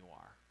young you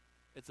are.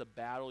 It's a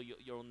battle.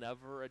 You'll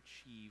never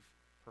achieve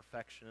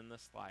perfection in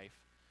this life.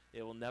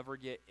 It will never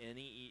get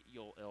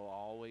it'll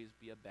always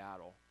be a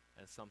battle,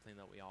 and something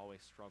that we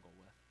always struggle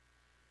with.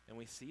 And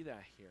we see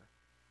that here.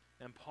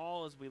 And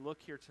Paul, as we look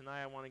here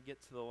tonight, I want to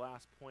get to the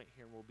last point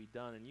here and we'll be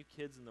done. And you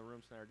kids in the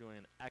room tonight are doing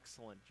an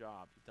excellent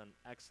job. You've done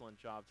an excellent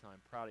job tonight.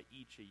 I'm proud of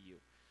each of you.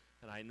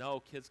 And I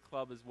know Kids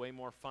Club is way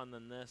more fun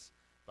than this,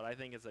 but I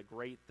think it's a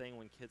great thing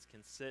when kids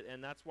can sit.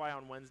 And that's why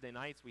on Wednesday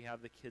nights we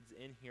have the kids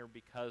in here,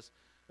 because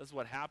this is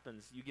what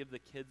happens. You give the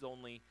kids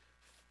only,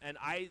 and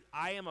I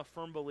am a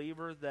firm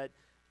believer that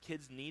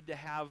kids need to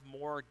have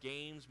more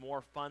games,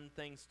 more fun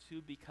things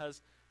too,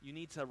 because you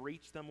need to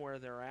reach them where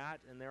they're at,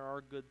 and there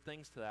are good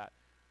things to that.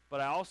 But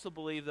I also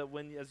believe that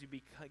as you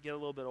get a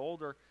little bit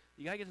older,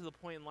 you got to get to the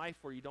point in life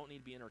where you don't need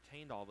to be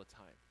entertained all the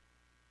time,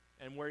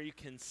 and where you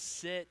can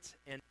sit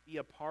and be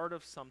a part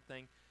of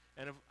something.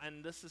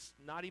 And this is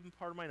not even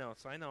part of my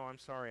notes. I know, I'm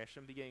sorry, I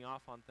shouldn't be getting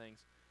off on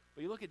things.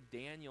 But you look at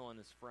Daniel and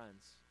his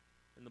friends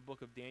in the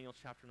book of Daniel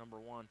chapter number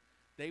 1.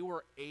 They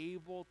were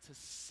able to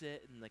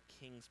sit in the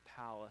king's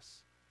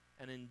palace,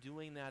 and in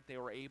doing that, they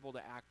were able to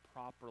act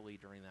properly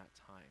during that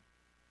time.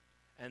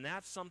 And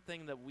that's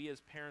something that we as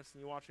parents,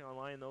 and you watching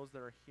online, those that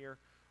are here,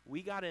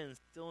 we got to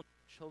instill in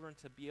children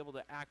to be able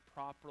to act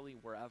properly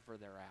wherever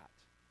they're at.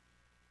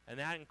 And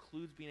that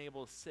includes being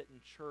able to sit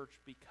in church,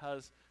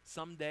 because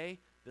someday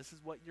this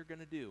is what you're going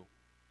to do.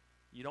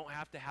 You don't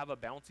have to have a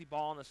bouncy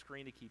ball on the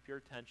screen to keep your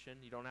attention.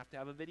 You don't have to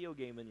have a video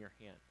game in your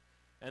hand.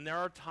 And there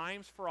are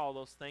times for all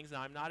those things, and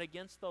I'm not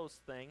against those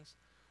things,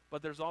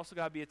 but there's also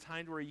got to be a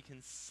time where you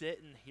can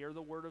sit and hear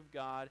the Word of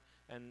God,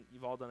 and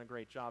you've all done a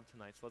great job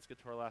tonight. So let's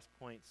get to our last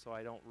point, so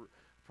I don't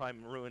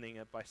probably ruining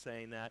it by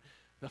saying that.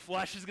 The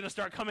flesh is going to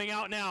start coming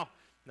out now.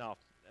 No.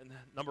 And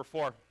number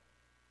 4,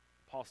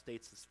 Paul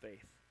states his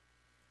faith.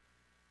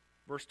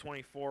 Verse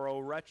 24, O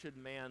wretched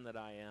man that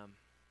I am,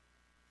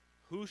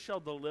 who shall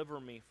deliver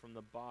me from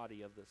the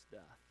body of this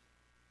death?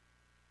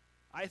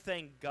 I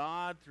thank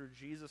God through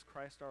Jesus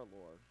Christ our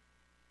Lord.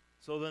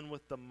 So then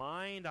with the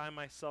mind I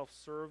myself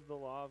serve the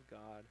law of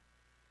God,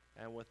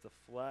 and with the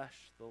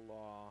flesh the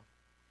law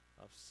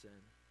of sin.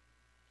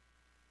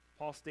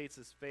 Paul states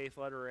his faith.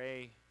 Letter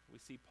A, we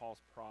see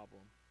Paul's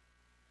problem.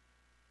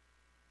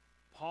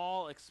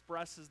 Paul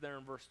expresses there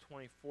in verse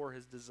 24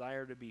 his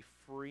desire to be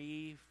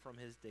free from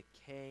his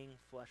decaying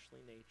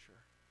fleshly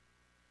nature.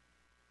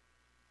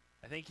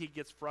 I think he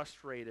gets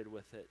frustrated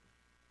with it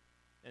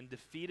and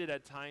defeated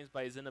at times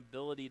by his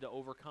inability to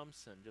overcome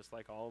sin, just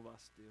like all of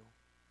us do.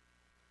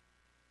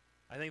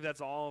 I think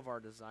that's all of our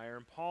desire.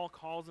 And Paul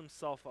calls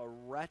himself a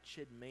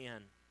wretched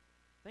man.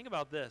 Think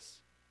about this.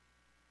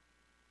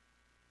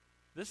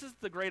 This is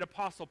the great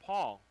apostle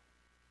Paul.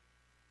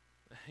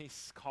 He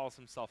calls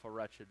himself a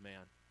wretched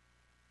man.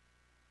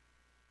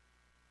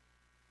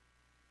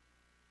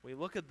 We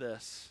look at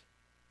this,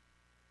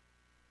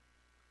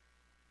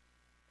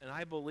 and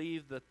I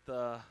believe that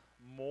the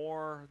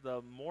more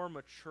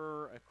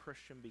mature a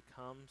Christian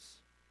becomes,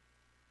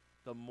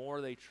 the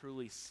more they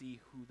truly see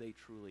who they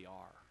truly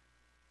are.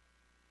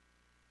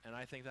 And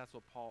I think that's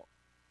what Paul,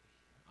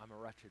 I'm a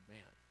wretched man.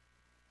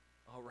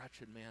 Oh,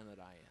 wretched man that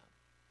I am.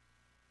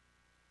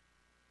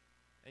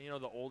 And you know,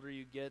 the older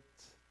you get,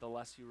 the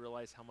less you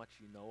realize how much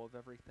you know of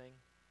everything.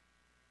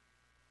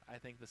 I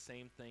think the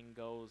same thing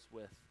goes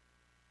with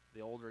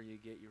the older you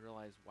get, you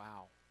realize,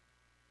 wow,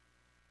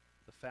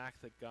 the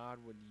fact that God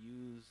would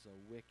use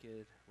a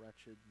wicked,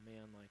 wretched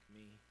man like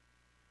me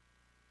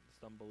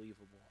is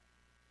unbelievable.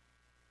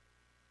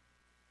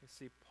 You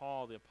see,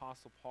 Paul, the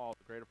Apostle Paul,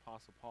 the great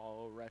Apostle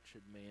Paul, oh,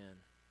 wretched man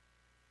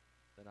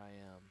that I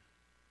am.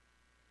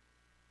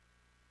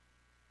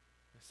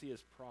 I see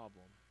his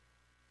problem.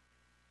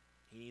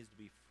 He needs to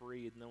be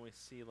freed. And then we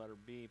see, letter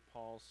B,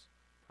 Paul's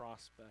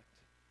prospect.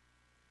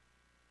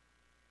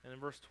 And in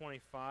verse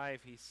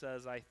 25, he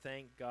says, I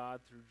thank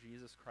God through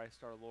Jesus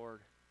Christ our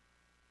Lord.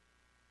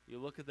 You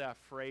look at that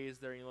phrase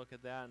there, and you look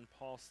at that, and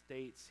Paul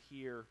states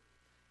here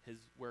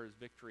where his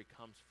victory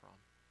comes from.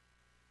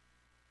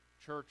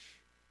 Church,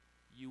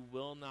 you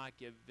will not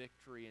give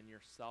victory in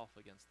yourself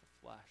against the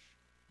flesh.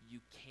 You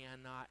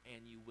cannot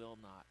and you will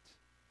not.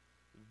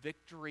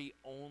 Victory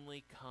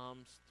only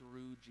comes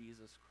through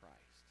Jesus Christ.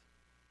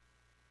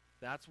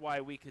 That's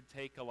why we could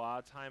take a lot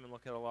of time and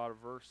look at a lot of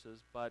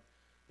verses, but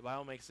the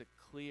Bible makes it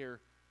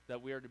clear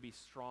that we are to be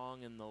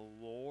strong in the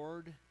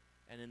Lord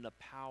and in the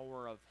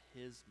power of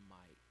His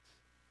might.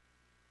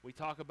 We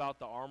talk about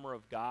the armor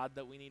of God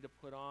that we need to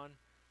put on,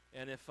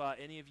 and if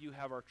any of you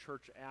have our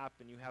church app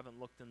and you haven't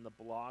looked in the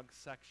blog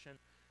section,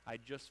 I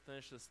just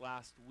finished this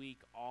last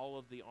week, all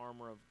of the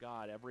armor of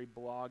God. Every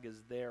blog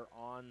is there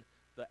on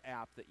the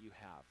app that you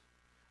have.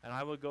 And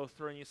I would go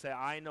through and you say,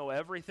 I know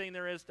everything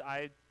there is.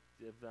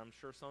 I'm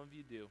sure some of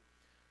you do.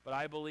 But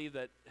I believe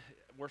that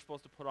we're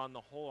supposed to put on the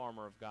whole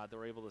armor of God that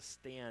we're able to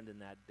stand in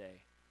that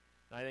day.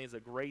 And I think it's a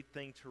great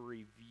thing to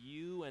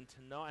review and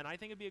to know. And I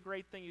think it'd be a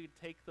great thing you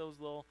could take those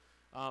little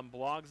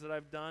blogs that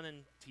I've done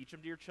and teach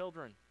them to your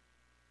children.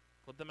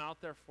 Put them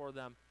out there for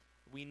them.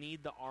 We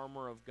need the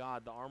armor of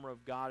God. The armor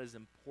of God is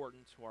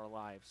important to our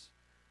lives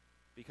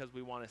because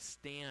we want to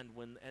stand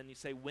when, and you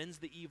say, when's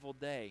the evil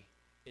day?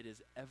 It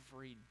is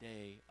every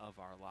day of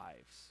our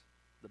lives,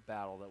 the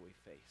battle that we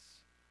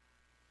face.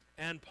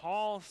 And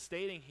Paul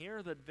stating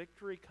here that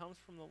victory comes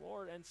from the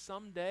Lord, and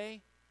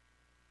someday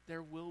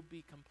there will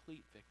be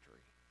complete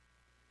victory.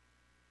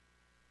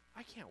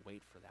 I can't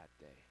wait for that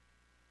day.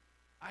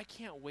 I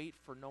can't wait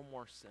for no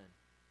more sin.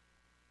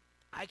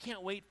 I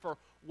can't wait for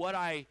what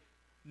I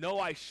know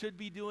I should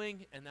be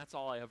doing, and that's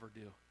all I ever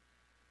do.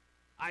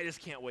 I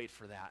just can't wait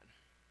for that.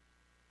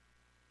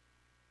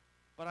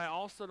 But I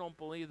also don't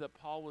believe that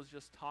Paul was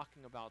just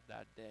talking about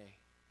that day,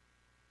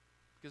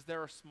 because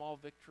there are small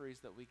victories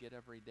that we get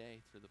every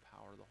day through the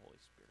power of the Holy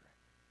Spirit.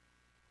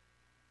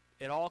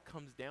 It all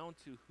comes down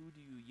to, who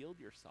do you yield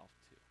yourself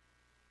to?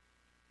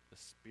 The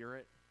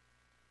Spirit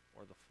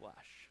or the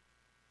flesh?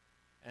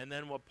 And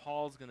then what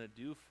Paul's going to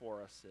do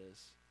for us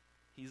is,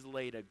 he's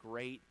laid a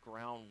great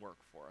groundwork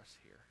for us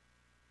here,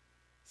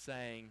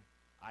 saying,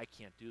 I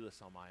can't do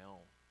this on my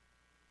own.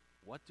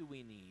 What do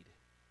we need?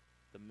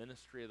 The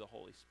ministry of the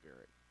Holy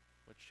Spirit,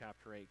 which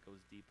chapter 8 goes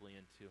deeply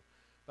into.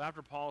 But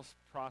after Paul's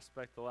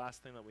prospect, the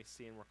last thing that we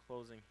see, and we're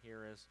closing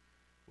here, is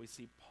we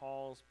see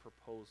Paul's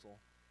proposal.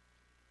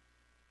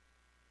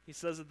 He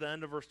says at the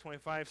end of verse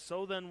 25,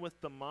 so then with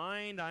the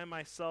mind I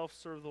myself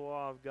serve the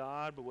law of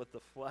God, but with the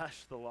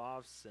flesh the law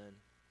of sin.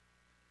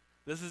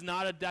 This is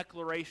not a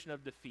declaration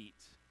of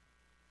defeat.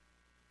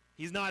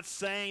 He's not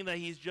saying that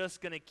he's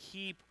just going to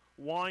keep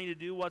wanting to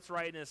do what's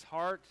right in his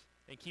heart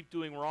and keep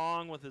doing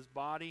wrong with his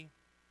body.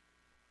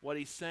 What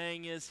he's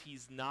saying is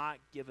he's not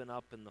given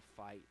up in the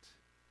fight.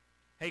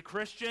 Hey,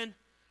 Christian,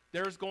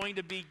 there's going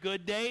to be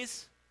good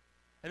days,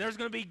 and there's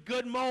going to be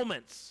good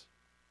moments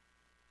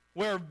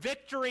where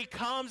victory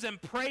comes,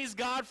 and praise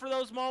God for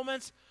those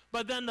moments,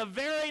 but then the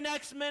very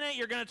next minute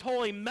you're going to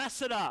totally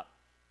mess it up.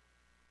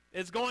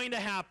 It's going to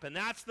happen.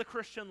 That's the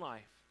Christian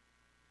life.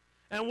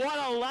 And what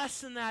a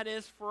lesson that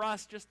is for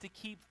us, just to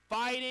keep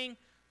fighting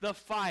the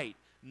fight,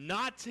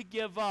 not to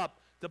give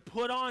up, to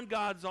put on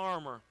God's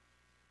armor.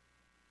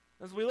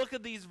 As we look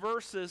at these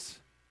verses,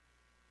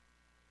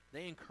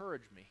 they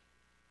encourage me.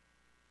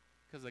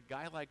 Because a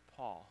guy like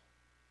Paul,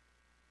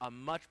 a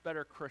much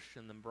better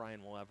Christian than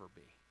Brian will ever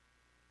be,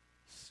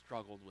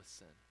 struggled with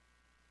sin.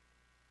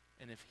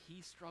 And if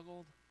he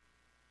struggled,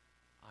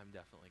 I'm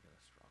definitely going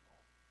to struggle.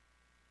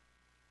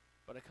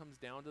 But it comes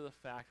down to the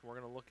fact, we're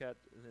going to look at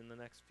in the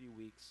next few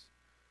weeks,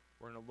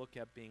 we're going to look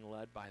at being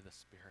led by the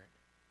Spirit.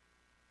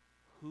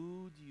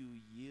 Who do you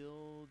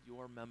yield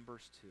your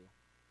members to?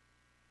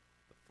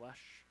 The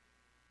flesh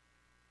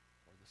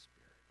or the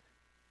Spirit?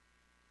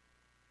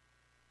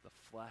 The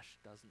flesh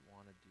doesn't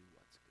want to do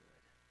what's good.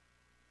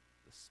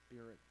 The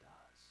Spirit does.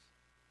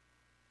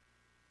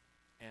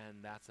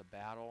 And that's a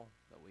battle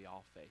that we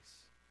all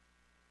face.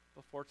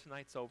 Before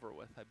tonight's over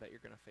with, I bet you're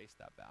going to face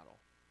that battle.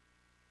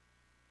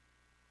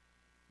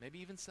 Maybe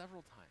even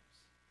several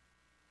times.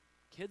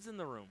 Kids in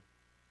the room,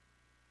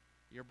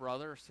 your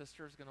brother or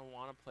sister is going to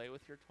want to play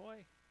with your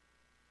toy.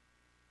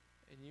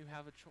 And you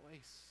have a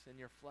choice in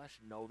your flesh.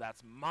 No,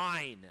 that's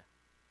mine.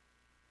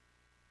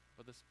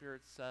 but the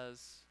Spirit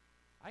says,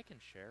 I can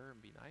share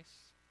and be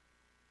nice.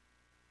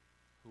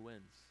 Who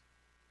wins?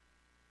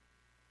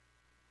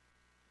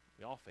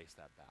 We all face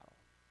that battle.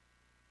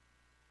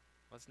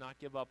 Let's not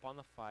give up on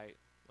the fight.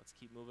 Let's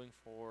keep moving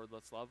forward.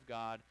 Let's love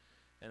God.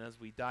 And as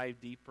we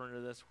dive deeper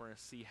into this, we're going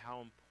to see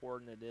how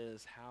important it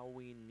is, how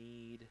we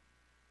need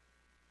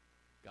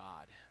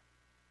God.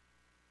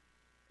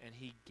 And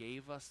he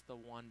gave us the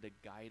one to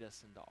guide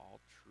us into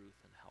all truth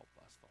and help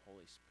us, the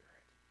Holy Spirit.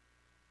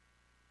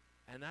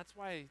 And that's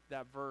why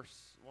that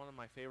verse, one of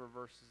my favorite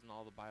verses in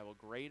all the Bible,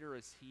 greater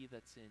is he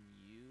that's in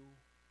you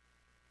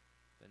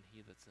than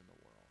he that's in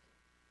the world.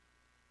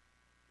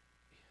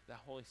 That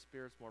Holy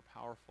Spirit's more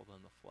powerful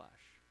than the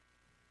flesh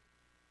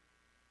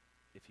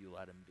if you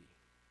let him be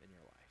in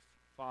your life.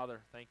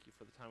 Father, thank you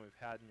for the time we've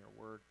had in your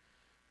word.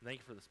 And thank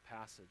you for this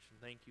passage.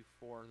 And thank you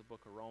for the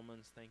book of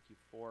Romans. Thank you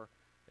for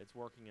its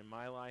working in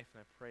my life.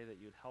 And I pray that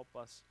you'd help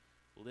us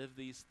live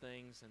these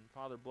things. And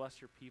Father, bless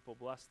your people.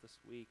 Bless this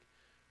week.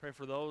 Pray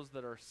for those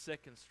that are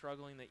sick and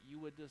struggling, that you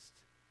would just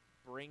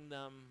bring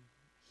them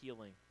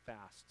healing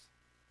fast.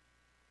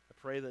 I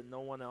pray that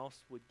no one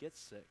else would get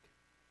sick,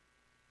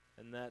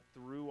 and that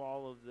through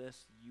all of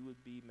this, you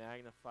would be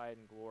magnified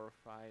and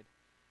glorified.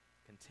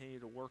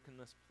 Continue to work in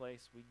this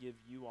place. We give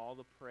you all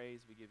the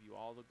praise. We give you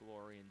all the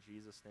glory. In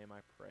Jesus' name I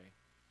pray.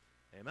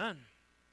 Amen.